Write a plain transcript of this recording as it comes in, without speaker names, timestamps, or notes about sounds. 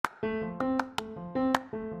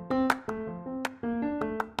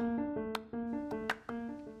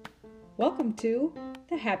Welcome to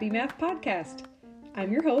the Happy Math Podcast.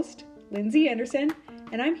 I'm your host, Lindsay Anderson,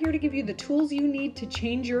 and I'm here to give you the tools you need to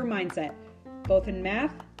change your mindset, both in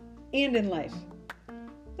math and in life.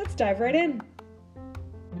 Let's dive right in.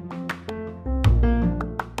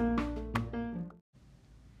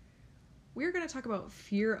 We're going to talk about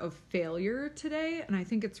fear of failure today, and I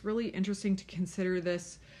think it's really interesting to consider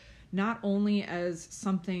this not only as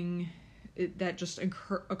something that just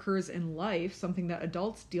occurs in life, something that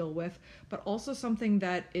adults deal with, but also something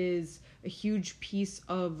that is a huge piece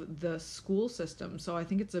of the school system. So I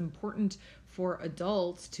think it's important for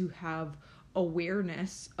adults to have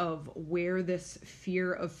awareness of where this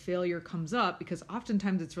fear of failure comes up, because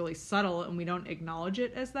oftentimes it's really subtle and we don't acknowledge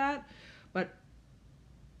it as that. But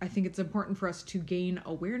I think it's important for us to gain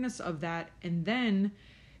awareness of that and then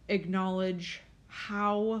acknowledge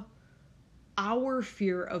how our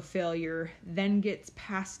fear of failure then gets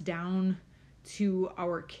passed down to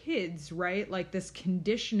our kids, right? Like this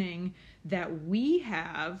conditioning that we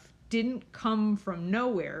have didn't come from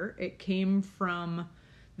nowhere. It came from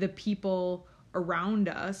the people around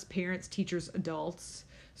us, parents, teachers, adults,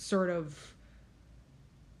 sort of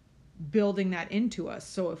building that into us.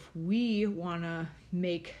 So if we want to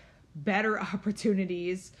make better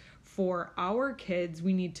opportunities for our kids,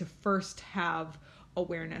 we need to first have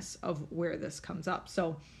awareness of where this comes up.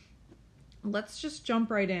 So let's just jump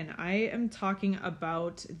right in. I am talking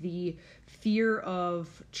about the fear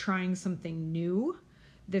of trying something new,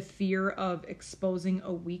 the fear of exposing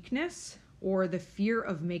a weakness, or the fear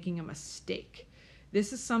of making a mistake.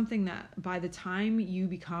 This is something that by the time you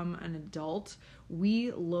become an adult,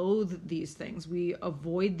 we loathe these things. We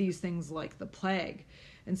avoid these things like the plague.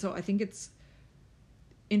 And so I think it's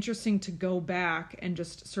interesting to go back and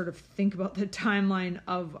just sort of think about the timeline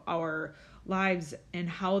of our lives and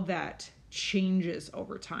how that changes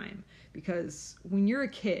over time. Because when you're a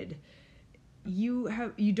kid, you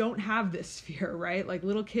don't have this fear, right? Like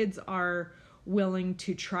little kids are willing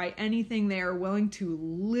to try anything. They are willing to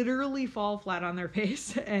literally fall flat on their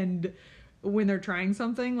face. And when they're trying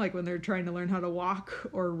something, like when they're trying to learn how to walk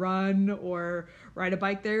or run or ride a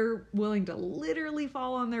bike, they're willing to literally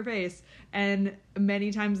fall on their face. And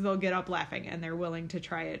many times they'll get up laughing and they're willing to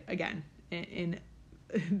try it again in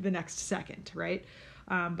the next second, right?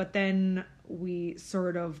 But then we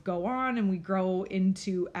sort of go on and we grow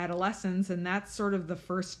into adolescence, and that's sort of the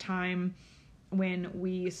first time when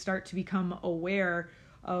we start to become aware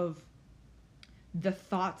of the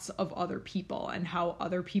thoughts of other people and how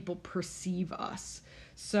other people perceive us.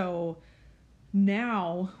 So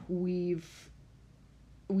now we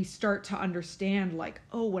start to understand, like,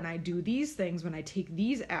 oh, when I do these things, when I take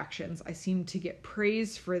these actions, I seem to get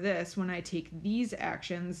praise for this. When I take these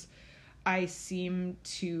actions, I seem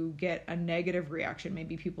to get a negative reaction.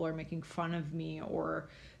 Maybe people are making fun of me, or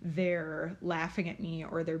they're laughing at me,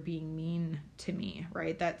 or they're being mean to me,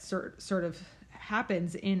 right? That sort of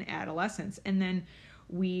happens in adolescence. And then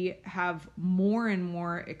we have more and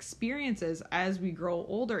more experiences as we grow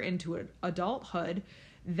older into adulthood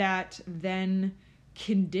that then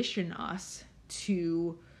condition us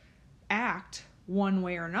to act one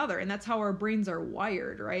way or another. And that's how our brains are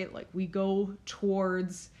wired, right? Like we go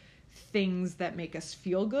towards things that make us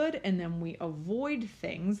feel good, and then we avoid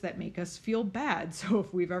things that make us feel bad. So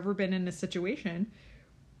if we've ever been in a situation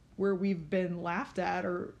where we've been laughed at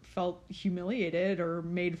or felt humiliated or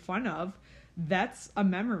made fun of, that's a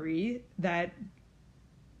memory that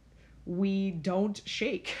we don't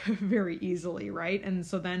shake very easily, right? And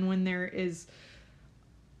so then when there is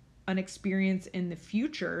an experience in the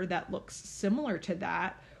future that looks similar to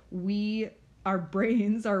that, our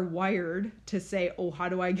brains are wired to say, oh, how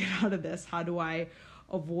do I get out of this? How do I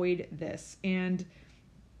avoid this? And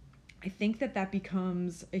I think that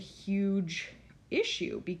becomes a huge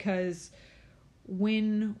issue, because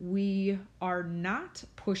when we are not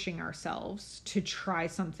pushing ourselves to try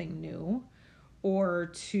something new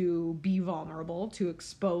or to be vulnerable, to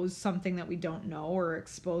expose something that we don't know or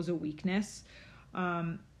expose a weakness,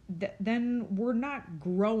 then we're not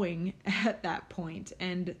growing at that point.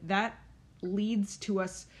 And that leads to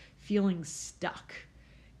us feeling stuck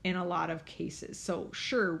in a lot of cases. So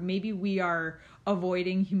sure, maybe we are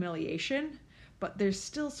avoiding humiliation, but there's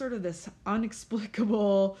still sort of this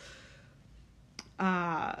inexplicable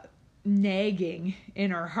nagging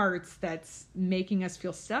in our hearts that's making us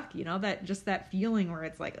feel stuck, that feeling where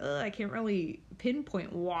it's like, I can't really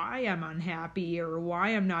pinpoint why I'm unhappy or why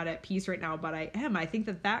I'm not at peace right now, but I am. I think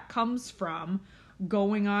that comes from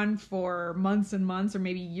going on for months and months or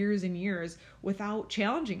maybe years and years without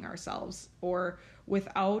challenging ourselves or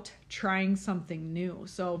without trying something new.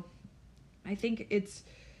 So I think it's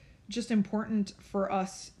just important for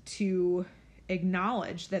us to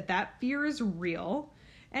acknowledge that fear is real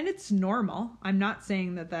and it's normal. I'm not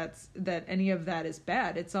saying that any of that is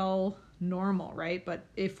bad. It's all normal, right? But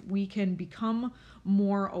if we can become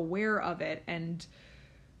more aware of it and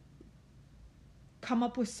come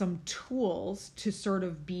up with some tools to sort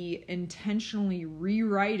of be intentionally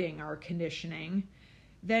rewriting our conditioning,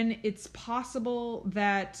 then it's possible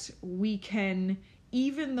that we can,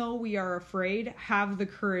 even though we are afraid, have the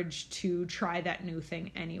courage to try that new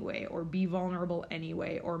thing anyway, or be vulnerable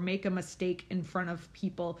anyway, or make a mistake in front of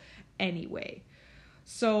people anyway.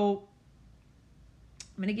 So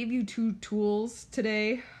I'm going to give you 2 tools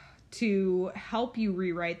today to help you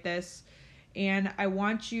rewrite this. And I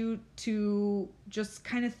want you to just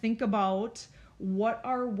kind of think about what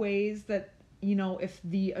are ways that, if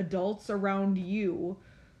the adults around you,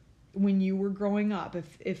 when you were growing up,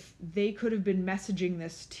 if they could have been messaging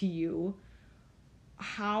this to you,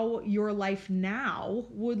 how your life now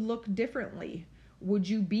would look differently. Would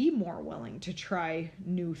you be more willing to try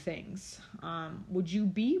new things? Would you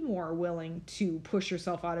be more willing to push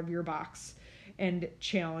yourself out of your box and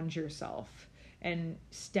challenge yourself and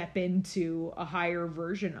step into a higher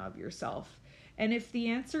version of yourself? And if the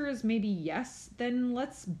answer is maybe yes, then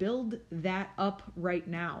let's build that up right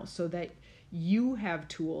now so that you have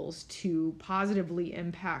tools to positively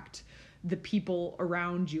impact the people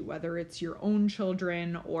around you, whether it's your own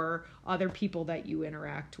children or other people that you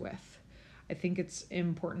interact with. I think it's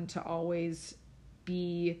important to always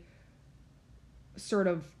be sort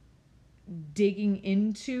of digging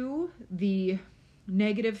into the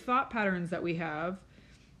negative thought patterns that we have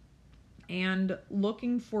and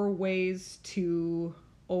looking for ways to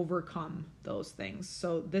overcome those things.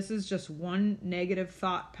 So this is just one negative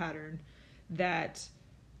thought pattern that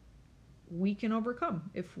we can overcome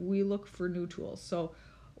if we look for new tools. So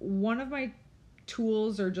one of my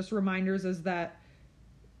tools or just reminders is that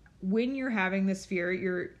when you're having this fear,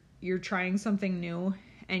 you're trying something new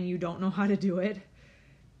and you don't know how to do it,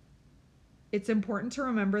 it's important to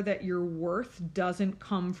remember that your worth doesn't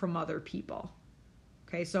come from other people.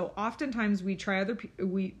 Okay, so oftentimes we try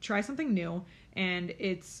something new and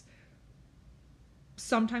it's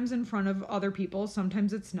sometimes in front of other people,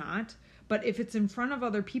 sometimes it's not. But if it's in front of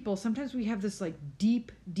other people, sometimes we have this like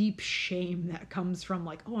deep, deep shame that comes from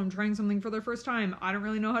like, oh, I'm trying something for the first time. I don't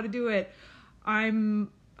really know how to do it. I'm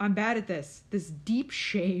bad at this. This deep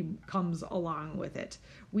shame comes along with it.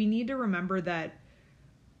 We need to remember that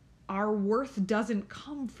our worth doesn't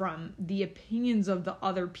come from the opinions of the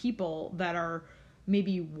other people that are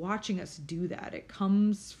maybe watching us do that. It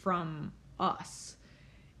comes from us.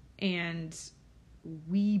 And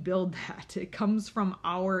we build that. It comes from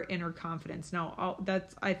our inner confidence. Now,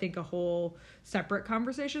 that's, I think, a whole separate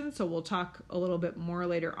conversation. So we'll talk a little bit more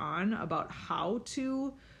later on about how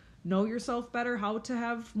to know yourself better, how to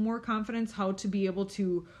have more confidence, how to be able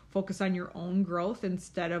to focus on your own growth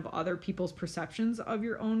instead of other people's perceptions of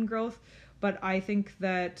your own growth. But I think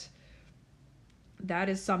that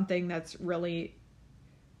is something that's really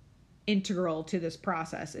integral to this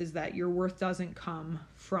process, is that your worth doesn't come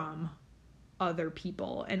from other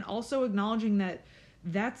people. And also acknowledging that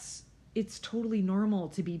it's totally normal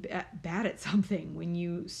to be bad at something when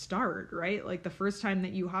you start, right? Like the first time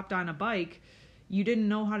that you hopped on a bike, you didn't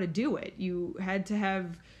know how to do it. You had to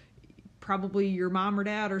have probably your mom or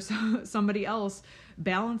dad or somebody else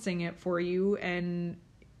balancing it for you and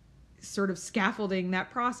sort of scaffolding that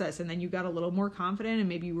process. And then you got a little more confident and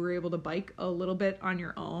maybe you were able to bike a little bit on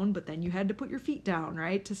your own, but then you had to put your feet down,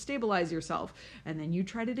 right, to stabilize yourself. And then you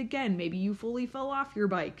tried it again. Maybe you fully fell off your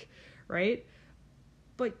bike, right?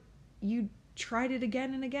 But you tried it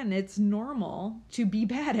again and again. It's normal to be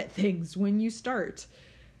bad at things when you start.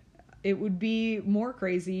 It would be more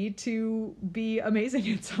crazy to be amazing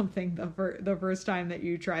at something the first time that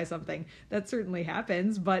you try something. That certainly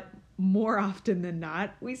happens, but more often than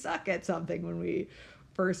not, we suck at something when we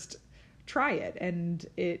first try it. And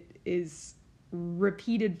it is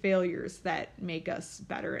repeated failures that make us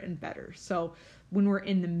better and better. So when we're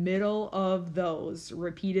in the middle of those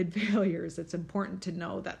repeated failures, it's important to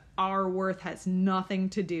know that our worth has nothing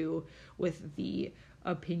to do with the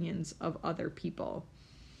opinions of other people.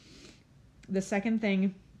 The second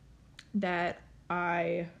thing that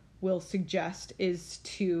I will suggest is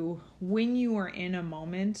to, when you are in a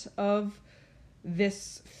moment of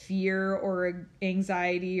this fear or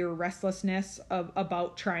anxiety or restlessness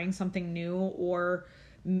about trying something new or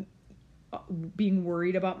being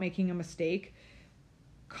worried about making a mistake,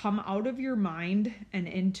 come out of your mind and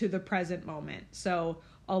into the present moment. So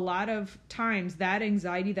a lot of times that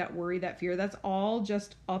anxiety, that worry, that fear, that's all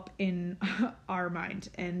just up in our mind.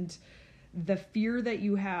 And the fear that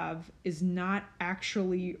you have is not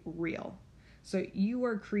actually real. So you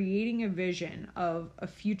are creating a vision of a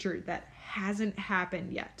future that hasn't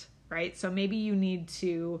happened yet, right? So maybe you need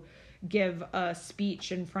to give a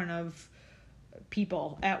speech in front of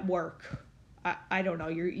people at work. I don't know.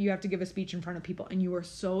 You have to give a speech in front of people, and you are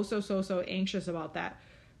so anxious about that.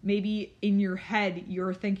 Maybe in your head,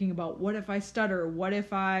 you're thinking about, what if I stutter? What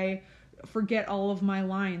if I forget all of my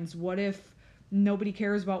lines? What if nobody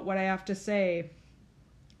cares about what I have to say?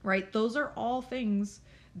 Right? Those are all things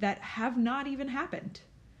that have not even happened.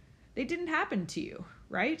 They didn't happen to you,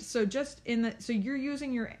 right? So so you're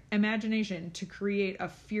using your imagination to create a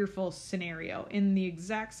fearful scenario. In the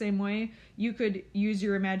exact same way, you could use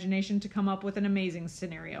your imagination to come up with an amazing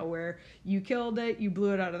scenario where you killed it, you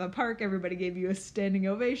blew it out of the park, everybody gave you a standing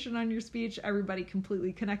ovation on your speech, everybody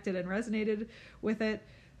completely connected and resonated with it.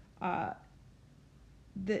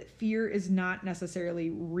 The fear is not necessarily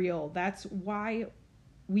real. That's why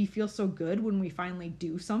we feel so good when we finally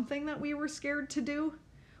do something that we were scared to do.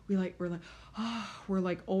 We're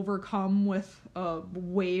like overcome with a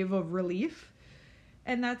wave of relief.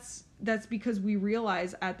 And that's because we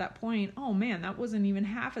realize at that point, oh man, that wasn't even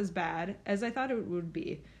half as bad as I thought it would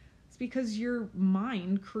be. It's because your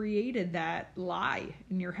mind created that lie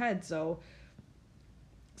in your head. So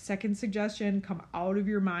second suggestion, come out of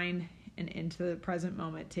your mind and into the present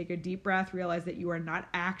moment. Take a deep breath, realize that you are not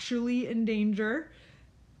actually in danger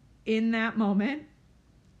in that moment,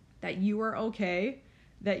 that you are okay,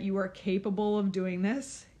 that you are capable of doing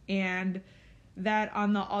this, and that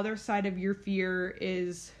on the other side of your fear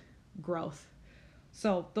is growth.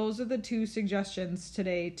 So those are the two suggestions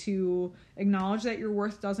today: to acknowledge that your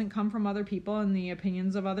worth doesn't come from other people and the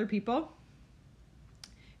opinions of other people,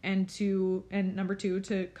 and number two,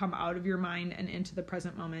 to come out of your mind and into the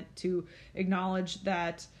present moment, to acknowledge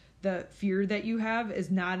that the fear that you have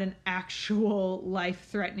is not an actual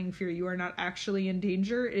life-threatening fear. You are not actually in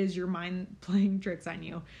danger. It is your mind playing tricks on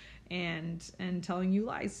you and telling you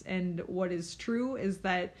lies. And what is true is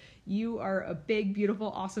that you are a big,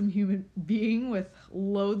 beautiful, awesome human being with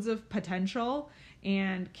loads of potential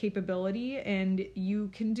and capability, and you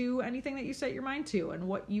can do anything that you set your mind to. And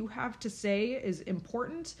what you have to say is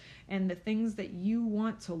important, and the things that you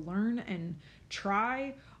want to learn and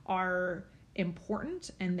try are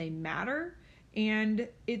important, and they matter, and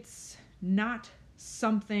it's not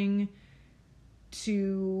something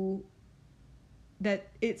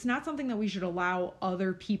that we should allow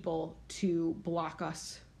other people to block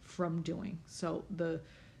us from doing. So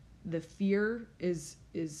the fear is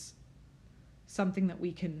something that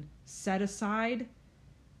we can set aside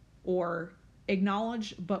or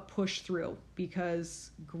acknowledge but push through,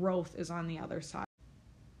 because growth is on the other side.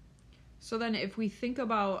 So then if we think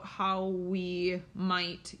about how we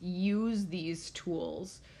might use these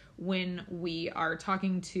tools when we are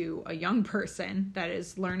talking to a young person that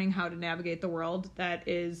is learning how to navigate the world, that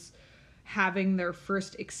is having their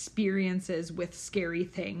first experiences with scary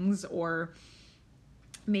things, or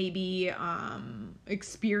maybe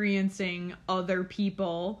experiencing other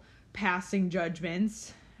people passing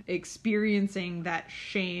judgments, experiencing that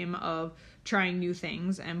shame of trying new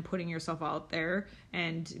things and putting yourself out there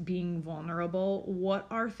and being vulnerable, what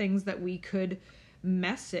are things that we could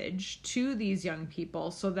message to these young people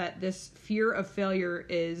so that this fear of failure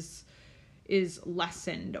is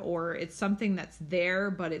lessened, or it's something that's there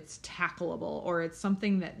but it's tackleable, or it's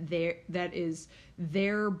something that is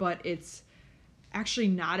there but it's actually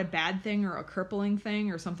not a bad thing or a crippling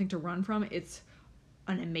thing or something to run from. It's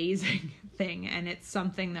an amazing thing, and it's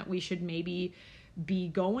something that we should maybe be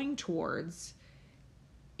going towards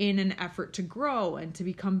in an effort to grow and to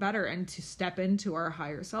become better and to step into our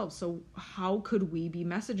higher selves. So how could we be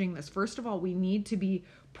messaging this? First of all, we need to be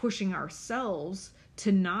pushing ourselves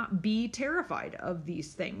to not be terrified of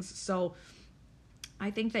these things. So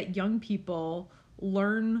I think that young people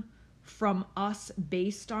learn from us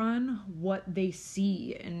based on what they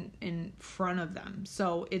see in front of them.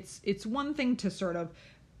 So it's one thing to sort of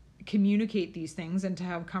communicate these things and to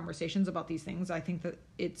have conversations about these things. I think that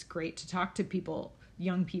it's great to talk to people,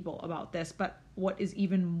 young people, about this, but what is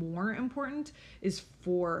even more important is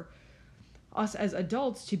for us as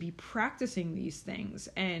adults to be practicing these things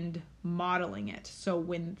and modeling it. So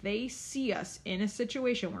when they see us in a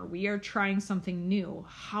situation where we are trying something new,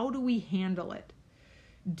 how do we handle it?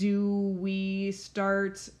 Do we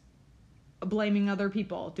start blaming other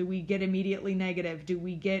people? Do we get immediately negative? Do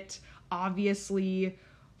we get obviously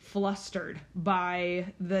flustered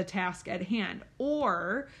by the task at hand?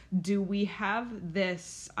 Or do we have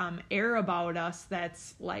this air about us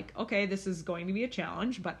that's like, okay, this is going to be a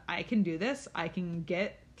challenge, but I can do this. I can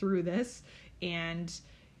get through this, and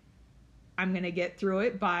I'm going to get through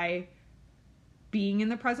it by being in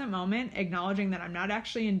the present moment, acknowledging that I'm not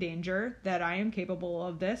actually in danger, that I am capable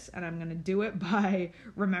of this, and I'm going to do it by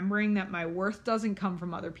remembering that my worth doesn't come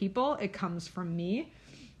from other people. It comes from me,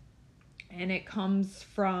 and it comes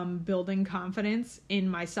from building confidence in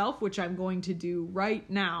myself, which I'm going to do right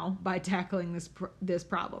now by tackling this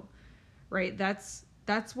problem, right? That's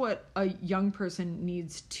what a young person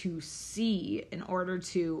needs to see in order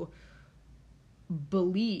to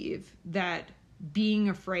believe that being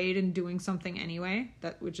afraid and doing something anyway,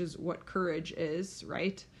 which is what courage is,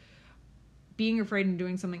 right? Being afraid and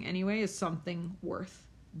doing something anyway is something worth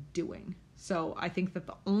doing. So I think that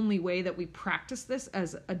the only way that we practice this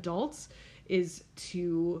as adults is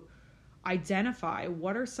to identify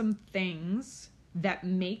what are some things that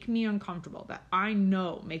make me uncomfortable, that I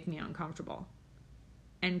know make me uncomfortable.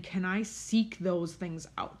 And can I seek those things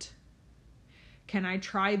out? Can I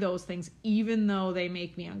try those things even though they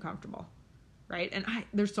make me uncomfortable? Right? And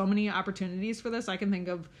there's so many opportunities for this. I can think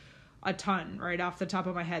of a ton right off the top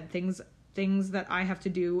of my head. Things that I have to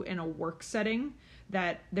do in a work setting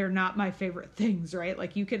that they're not my favorite things, right?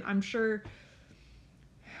 Like I'm sure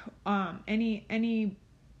anybody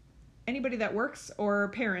that works or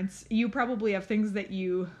parents, you probably have things that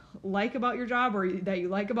you like about your job or that you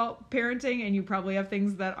like about parenting, and you probably have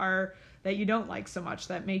things that you don't like so much,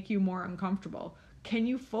 that make you more uncomfortable. Can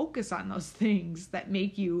you focus on those things that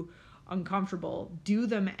make you uncomfortable? Do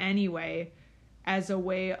them anyway as a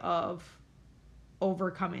way of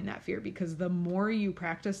overcoming that fear, because the more you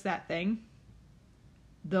practice that thing,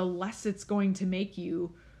 the less it's going to make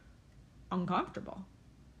you uncomfortable.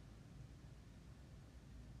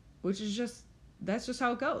 That's just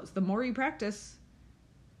how it goes. The more you practice,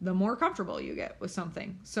 the more comfortable you get with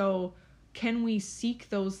something. So can we seek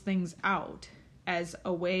those things out as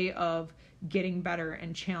a way of getting better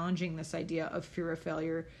and challenging this idea of fear of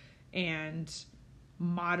failure and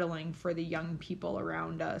modeling for the young people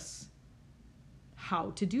around us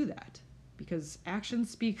how to do that? Because actions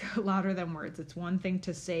speak louder than words. It's one thing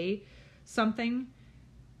to say something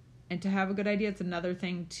and to have a good idea. It's another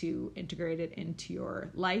thing to integrate it into your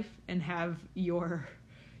life and have your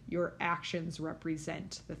actions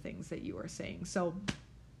represent the things that you are saying. So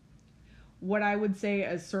what I would say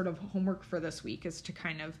as sort of homework for this week is to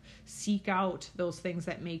kind of seek out those things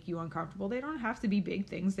that make you uncomfortable. They don't have to be big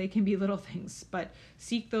things. They can be little things, but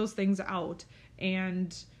seek those things out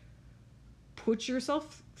and put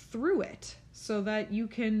yourself through it so that you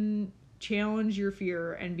can challenge your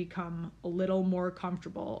fear and become a little more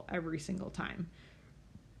comfortable every single time,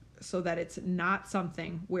 so that it's not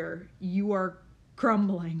something where you are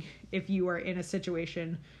crumbling if you are in a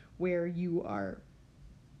situation where you are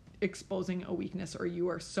exposing a weakness, or you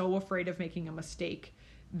are so afraid of making a mistake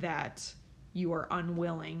that you are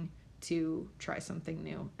unwilling to try something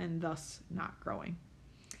new and thus not growing.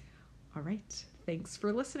 All right. Thanks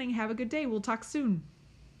for listening. Have a good day. We'll talk soon.